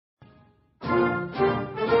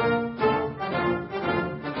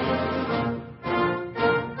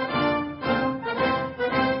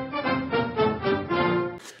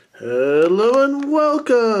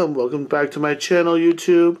Welcome back to my channel,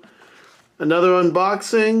 YouTube. Another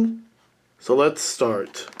unboxing. So let's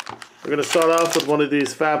start. We're going to start off with one of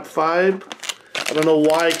these Fab 5. I don't know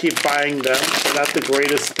why I keep buying them. They're not the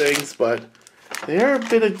greatest things, but they are a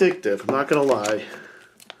bit addictive, I'm not going to lie.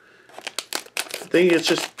 I think it's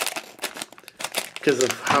just because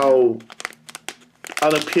of how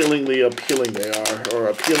unappealingly appealing they are, or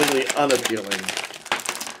appealingly unappealing.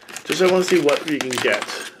 Just I want to see what you can get.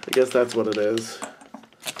 I guess that's what it is.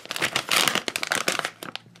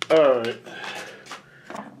 Alright.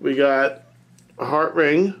 We got a heart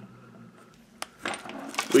ring.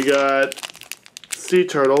 We got sea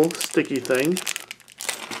turtle sticky thing.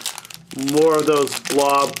 More of those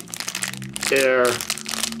blob air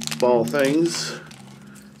ball things.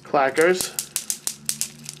 Clackers.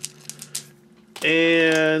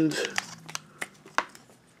 And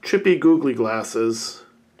trippy googly glasses.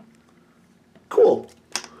 Cool.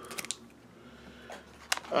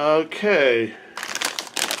 Okay.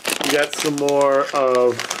 We got some more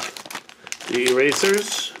of the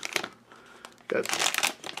erasers. Got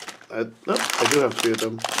no, I do have 3 of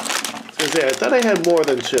them. I was gonna say, I thought I had more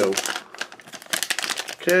than 2.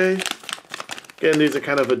 Okay. Again, these are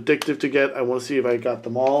kind of addictive to get. I want to see if I got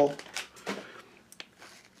them all.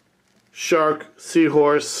 Shark,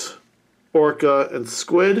 seahorse, orca, and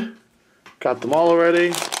squid. Got them all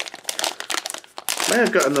already. I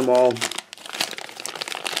have gotten them all.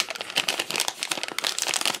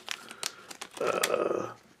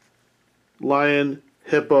 Lion,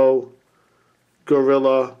 hippo,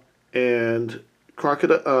 gorilla, and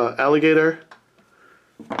crocodile, alligator.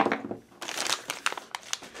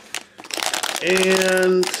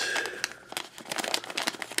 And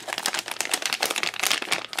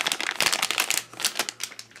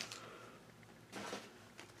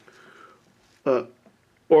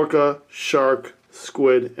orca, shark,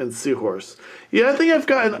 squid, and seahorse. Yeah, I think I've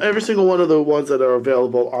gotten every single one of the ones that are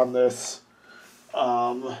available on this.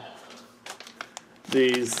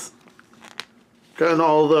 These. Gotten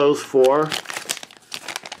all of those 4.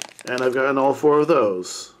 And I've gotten all 4 of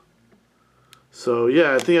those. So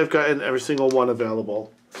yeah, I think I've gotten every single one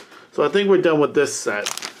available. So I think we're done with this set.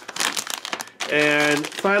 And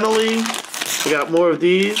finally, we got more of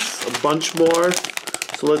these, a bunch more.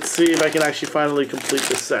 So let's see if I can actually finally complete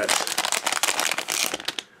the set.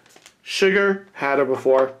 Sugar, had her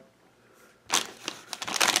before.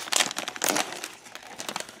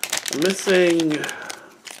 I'm missing,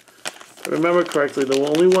 if I remember correctly, the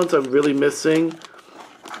only ones I'm really missing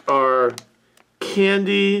are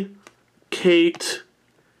Candy, Kate,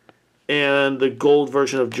 and the gold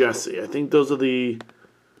version of Jessie. I think those are the,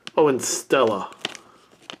 oh, and Stella.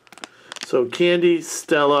 So Candy,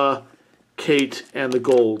 Stella, Kate, and the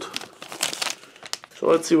gold. So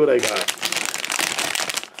let's see what I got.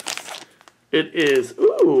 It is,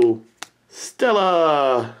 ooh,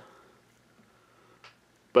 Stella.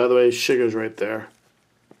 By the way, Sugar's right there.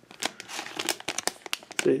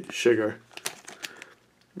 See, Sugar.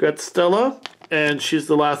 Got Stella, and she's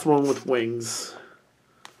the last one with wings.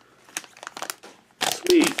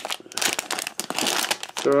 Sweet.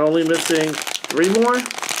 So we're only missing 3 more.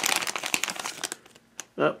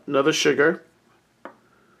 Oh, another Sugar.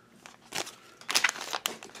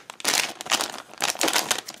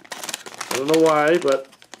 I don't know why, but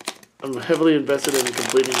I'm heavily invested in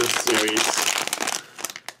completing this series.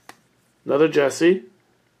 Another Jessie.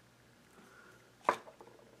 Like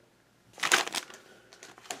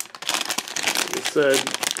I said,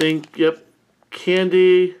 think, yep,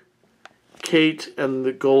 Candy, Kate, and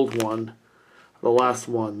the gold one. The last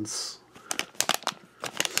ones.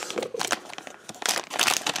 So.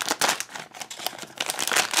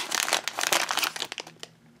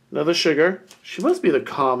 Another Sugar. She must be the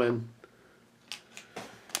common.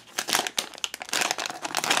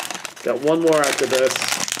 Got one more after this.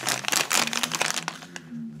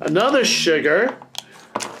 Another Sugar.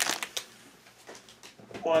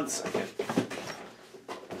 One second.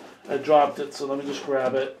 I dropped it, so let me just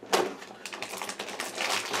grab it.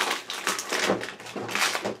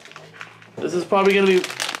 This is probably going to be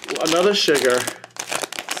another Sugar.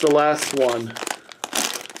 It's the last one.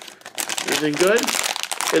 Anything good?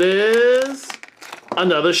 It is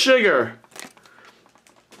another Sugar.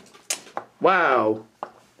 Wow.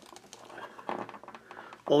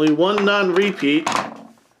 Only one non-repeat.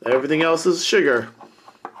 Everything else is sugar.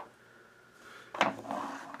 I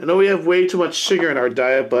know we have way too much sugar in our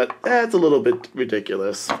diet, but that's a little bit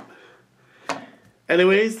ridiculous.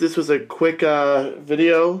 Anyways, this was a quick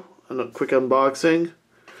video and a quick unboxing.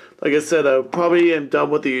 Like I said, I probably am done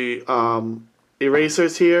with the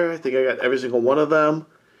erasers here. I think I got every single one of them.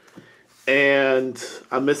 And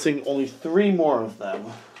I'm missing only 3 more of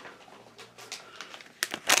them.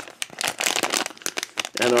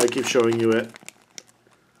 I know I keep showing you it.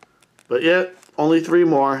 But yeah, only 3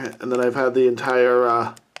 more, and then I've had the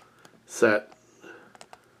entire set.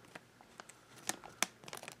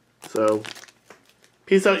 So,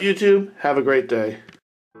 peace out, YouTube. Have a great day.